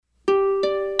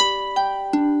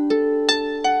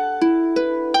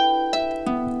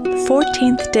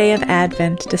14th day of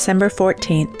Advent, December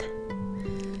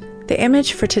 14th. The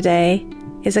image for today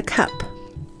is a cup,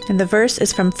 and the verse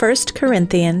is from 1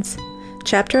 Corinthians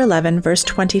chapter 11, verse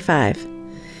 25.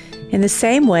 In the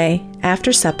same way,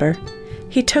 after supper,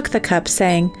 he took the cup,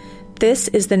 saying, "This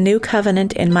is the new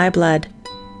covenant in my blood.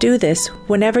 Do this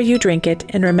whenever you drink it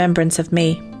in remembrance of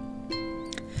me."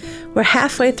 We're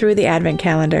halfway through the Advent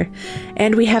calendar,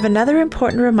 and we have another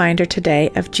important reminder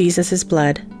today of Jesus'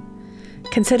 blood.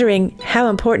 Considering how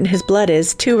important his blood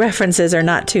is, 2 references are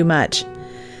not too much.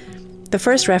 The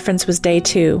first reference was day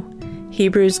 2,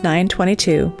 Hebrews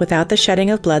 9:22, "Without the shedding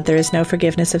of blood there is no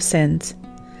forgiveness of sins."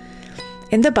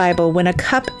 In the Bible, when a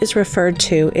cup is referred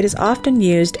to, it is often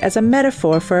used as a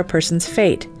metaphor for a person's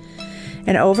fate.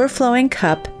 An overflowing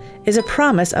cup is a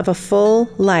promise of a full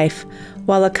life,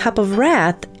 while a cup of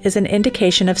wrath is an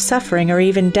indication of suffering or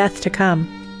even death to come.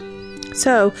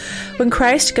 So, when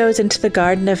Christ goes into the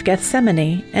Garden of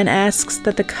Gethsemane and asks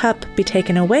that the cup be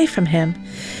taken away from him,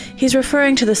 he's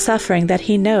referring to the suffering that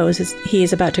he knows he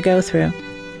is about to go through.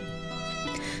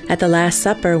 At the Last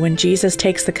Supper, when Jesus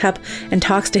takes the cup and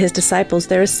talks to his disciples,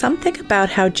 there is something about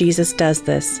how Jesus does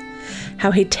this,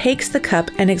 how he takes the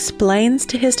cup and explains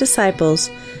to his disciples,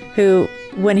 who,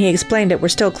 when he explained it, were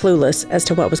still clueless as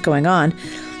to what was going on,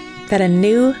 that a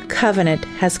new covenant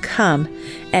has come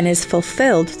and is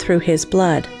fulfilled through his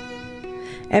blood.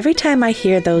 Every time I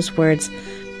hear those words,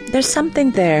 there's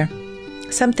something there,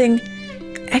 something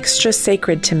extra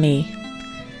sacred to me.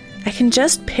 I can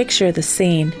just picture the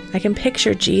scene. I can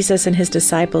picture Jesus and his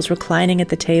disciples reclining at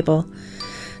the table.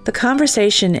 The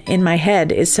conversation in my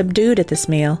head is subdued at this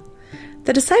meal.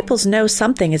 The disciples know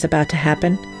something is about to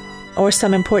happen, or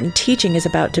some important teaching is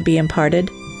about to be imparted.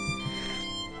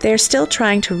 They are still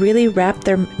trying to really wrap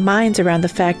their minds around the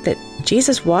fact that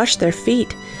Jesus washed their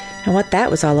feet and what that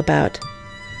was all about.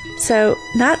 So,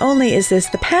 not only is this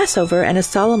the Passover and a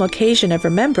solemn occasion of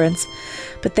remembrance,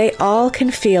 but they all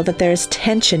can feel that there is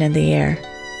tension in the air.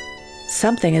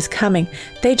 Something is coming,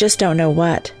 they just don't know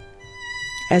what.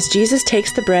 As Jesus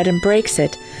takes the bread and breaks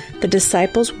it, the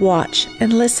disciples watch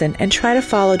and listen and try to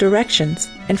follow directions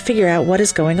and figure out what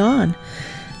is going on.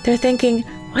 They're thinking,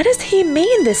 what does he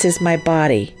mean, this is my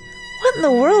body? What in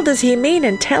the world does he mean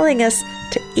in telling us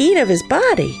to eat of his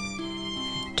body?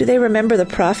 Do they remember the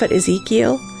prophet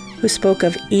Ezekiel, who spoke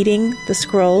of eating the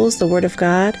scrolls, the Word of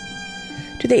God?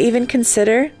 Do they even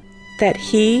consider that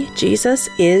he, Jesus,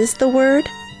 is the Word?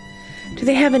 Do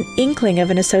they have an inkling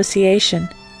of an association?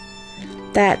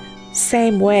 That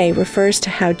same way refers to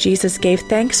how Jesus gave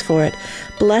thanks for it,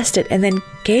 blessed it, and then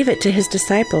gave it to his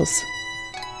disciples.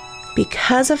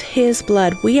 Because of his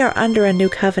blood, we are under a new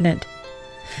covenant.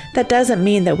 That doesn't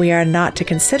mean that we are not to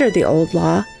consider the old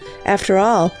law. After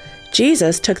all,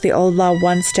 Jesus took the old law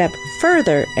one step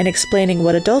further in explaining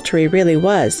what adultery really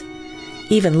was,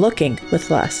 even looking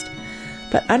with lust.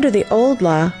 But under the old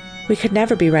law, we could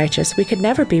never be righteous. We could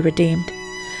never be redeemed.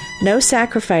 No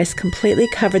sacrifice completely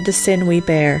covered the sin we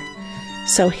bear.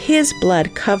 So his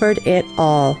blood covered it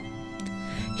all.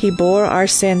 He bore our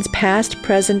sins past,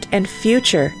 present, and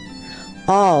future,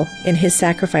 all in his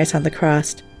sacrifice on the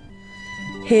cross.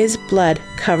 His blood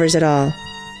covers it all.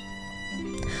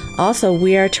 Also,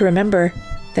 we are to remember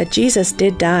that Jesus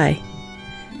did die.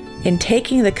 In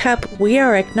taking the cup, we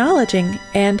are acknowledging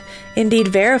and indeed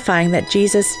verifying that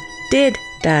Jesus did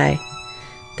die.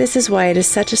 This is why it is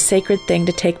such a sacred thing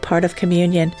to take part of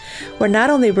communion. We're not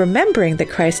only remembering that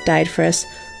Christ died for us,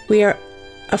 we are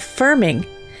affirming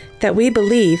that we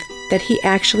believe that he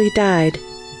actually died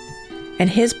and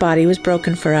his body was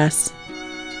broken for us.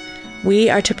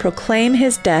 We are to proclaim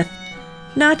his death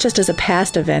not just as a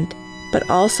past event, but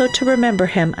also to remember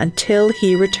him until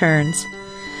he returns.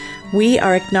 We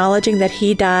are acknowledging that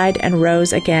he died and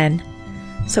rose again.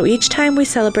 So each time we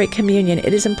celebrate communion,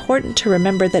 it is important to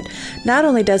remember that not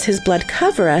only does his blood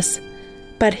cover us,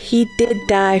 but he did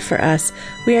die for us.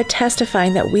 We are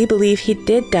testifying that we believe he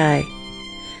did die.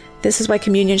 This is why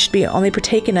communion should be only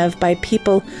partaken of by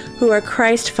people who are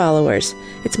Christ followers.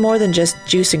 It's more than just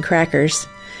juice and crackers.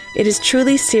 It is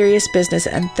truly serious business,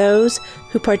 and those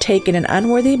who partake in an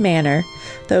unworthy manner,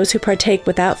 those who partake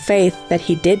without faith that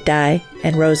he did die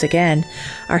and rose again,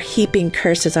 are heaping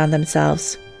curses on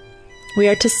themselves. We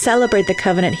are to celebrate the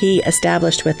covenant he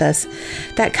established with us.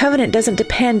 That covenant doesn't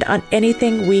depend on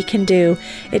anything we can do.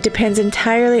 It depends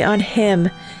entirely on him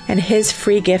and his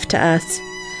free gift to us.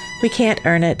 We can't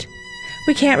earn it.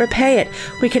 We can't repay it.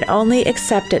 We can only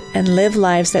accept it and live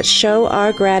lives that show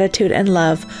our gratitude and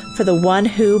love for the one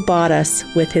who bought us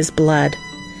with his blood.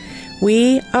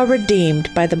 We are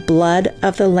redeemed by the blood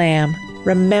of the Lamb.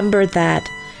 Remember that,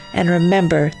 and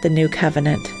remember the new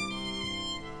covenant.